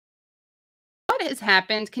what has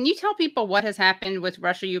happened? Can you tell people what has happened with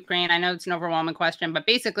Russia, Ukraine? I know it's an overwhelming question, but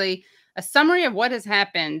basically a summary of what has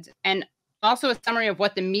happened and also a summary of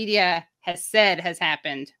what the media has said has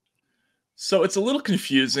happened. So it's a little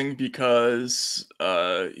confusing because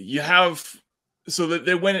you have so that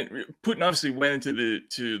they went Putin obviously went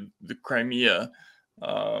into the Crimea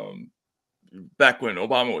back when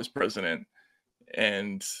Obama was president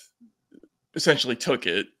and essentially took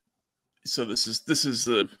it. So this is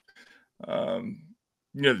the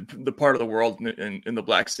the part of the world in the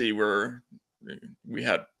Black Sea where we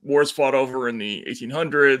had wars fought over in the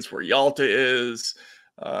 1800s, where Yalta is,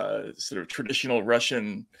 sort of traditional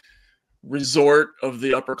Russian resort of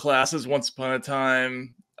the upper classes once upon a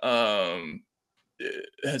time.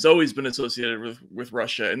 Has always been associated with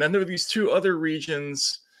Russia. And then there are these two other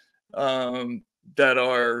regions that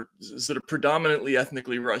are sort of predominantly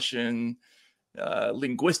ethnically Russian,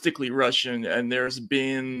 linguistically Russian, and there's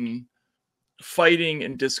been fighting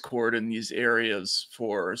and discord in these areas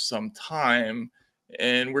for some time.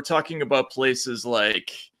 And we're talking about places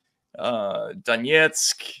like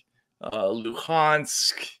Donetsk,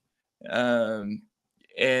 Luhansk,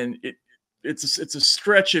 and it's a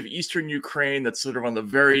stretch of eastern Ukraine that's sort of on the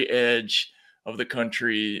very edge of the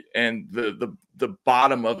country, and the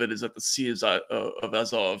bottom of it is at the Sea of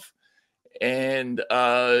Azov, and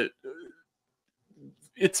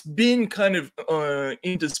it's been kind of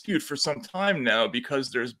in dispute for some time now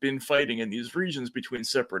because there's been fighting in these regions between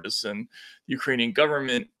separatists and the Ukrainian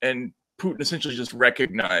government, and Putin essentially just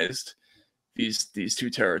recognized these two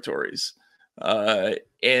territories.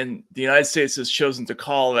 And the United States has chosen to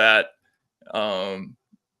call that an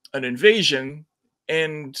invasion,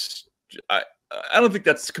 and I don't think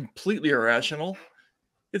that's completely irrational.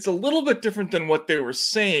 It's a little bit different than what they were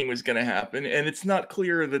saying was going to happen, and it's not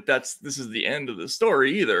clear that this is the end of the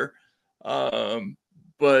story either.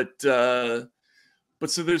 But so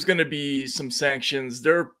there's going to be some sanctions.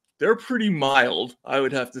 They're pretty mild, I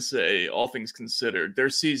would have to say, all things considered. They're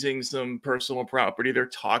seizing some personal property. They're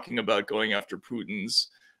talking about going after Putin's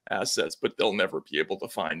assets, but they'll never be able to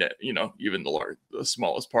find it, even the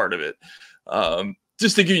smallest part of it.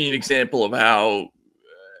 Just to give you an example of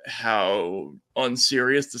how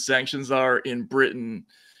unserious the sanctions are, in Britain,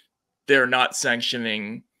 they're not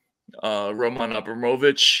sanctioning Roman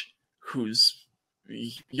Abramovich, who's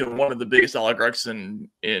one of the biggest oligarchs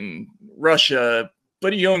in Russia,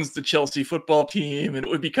 but he owns the Chelsea football team, and it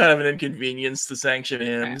would be kind of an inconvenience to sanction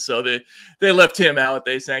him. So they left him out.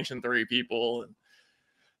 They sanctioned 3 people.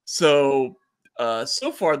 So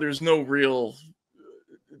so far there's no real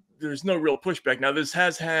pushback. Now this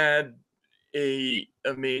has had a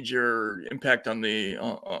major impact on the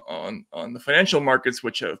financial markets,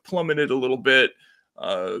 which have plummeted a little bit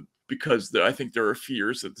because I think there are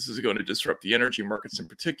fears that this is going to disrupt the energy markets in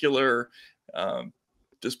particular.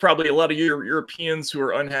 There's probably a lot of Europeans who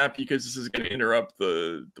are unhappy because this is going to interrupt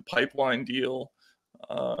the pipeline deal,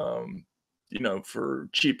 for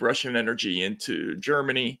cheap Russian energy into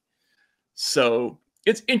Germany. So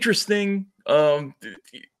it's interesting.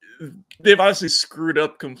 They've obviously screwed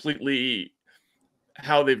up completely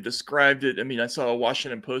how they've described it. I mean, I saw a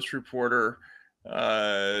Washington Post reporter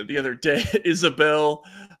the other day, Isabel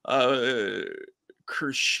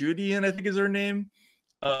Kershudian, I think is her name,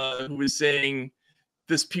 who was saying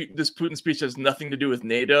this Putin speech has nothing to do with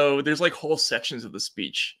NATO. There's like whole sections of the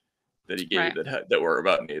speech that he gave that were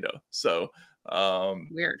about NATO. So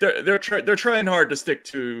weird. They're trying hard to stick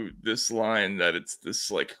to this line that it's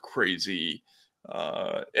this like crazy,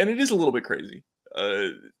 and it is a little bit crazy,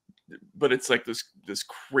 but it's like this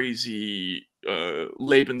crazy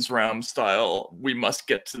Lebensraum style. We must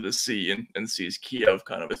get to the sea and seize Kiev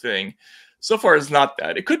kind of a thing. So far, it's not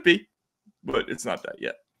that. It could be, but it's not that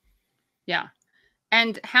yet. Yeah.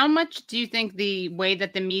 And how much do you think the way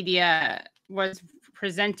that the media was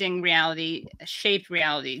presenting reality shaped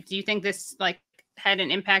reality? Do you think this had an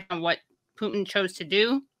impact on what Putin chose to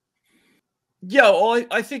do? Yeah, well,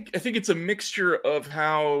 I think it's a mixture of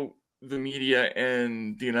how the media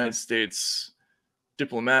and the United States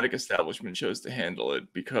diplomatic establishment chose to handle it,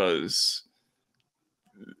 because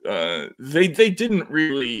they didn't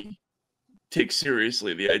really take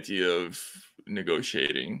seriously the idea of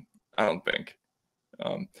negotiating. I don't think.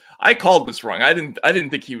 I called this wrong. I didn't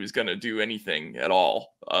think he was going to do anything at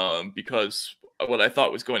all, because what I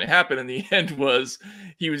thought was going to happen in the end was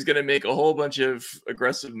he was going to make a whole bunch of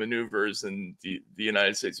aggressive maneuvers, and the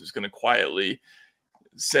United States was going to quietly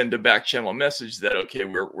send a back channel message that, okay,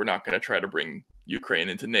 we're not going to try to bring Ukraine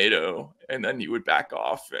into NATO, and then he would back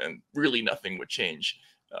off, and really nothing would change.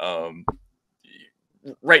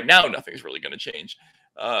 Right now, nothing's really going to change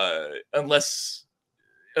unless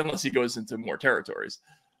unless he goes into more territories.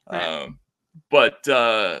 Right. But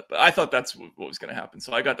I thought that's what was going to happen,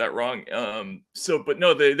 so I got that wrong. But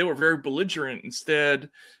no, they were very belligerent. Instead,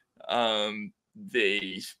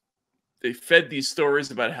 they fed these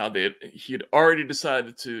stories about how he had already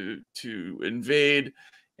decided to invade,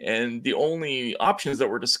 and the only options that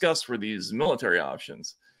were discussed were these military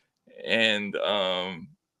options. And I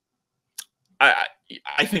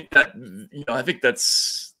I think that, I think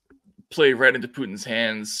that's played right into Putin's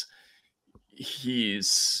hands.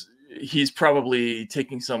 He's probably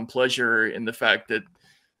taking some pleasure in the fact that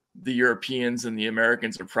the Europeans and the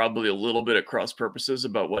Americans are probably a little bit at cross purposes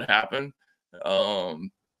about what happened.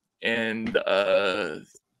 And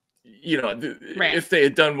Right. if they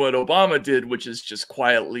had done what Obama did, which is just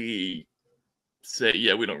quietly say,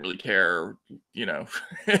 yeah, we don't really care,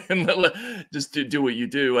 and just do what you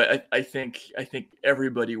do. I think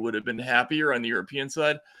everybody would have been happier on the European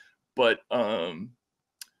side, but no,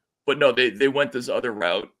 they went this other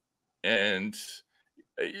route, and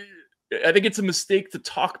I think it's a mistake to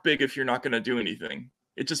talk big if you're not going to do anything.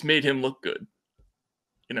 It just made him look good,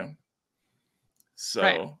 So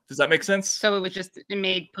Right. does that make sense? So it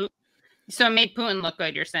made Putin look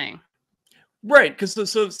good, you're saying? Right, because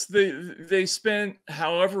they spent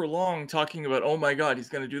however long talking about, oh my God, he's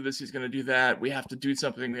going to do this, he's going to do that. We have to do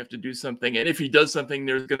something. And if he does something,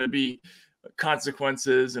 there's going to be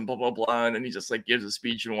consequences and blah blah blah. And then he just like gives a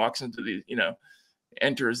speech and walks into the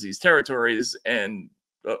enters these territories, and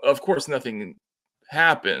of course nothing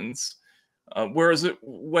happens. Whereas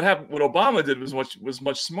what Obama did was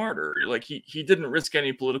much smarter. Like he didn't risk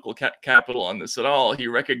any political capital on this at all. He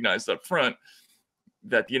recognized up front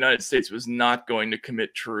that the United States was not going to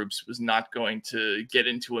commit troops, was not going to get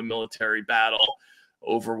into a military battle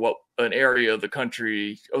over an area of the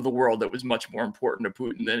country, of the world, that was much more important to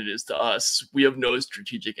Putin than it is to us. We have no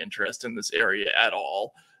strategic interest in this area at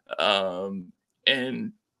all. And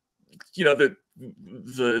the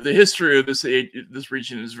history of this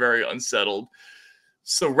region is very unsettled.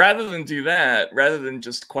 So rather than do that, rather than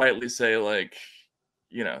just quietly say like,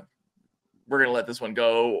 we're going to let this one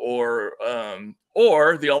go, or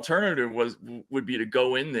the alternative would be to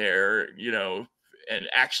go in there, and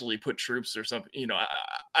actually put troops or something.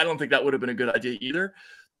 I don't think that would have been a good idea either.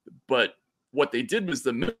 But what they did was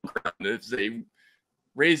the middle ground. They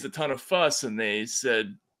raised a ton of fuss, and they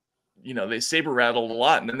said, they saber rattled a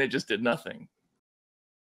lot, and then they just did nothing.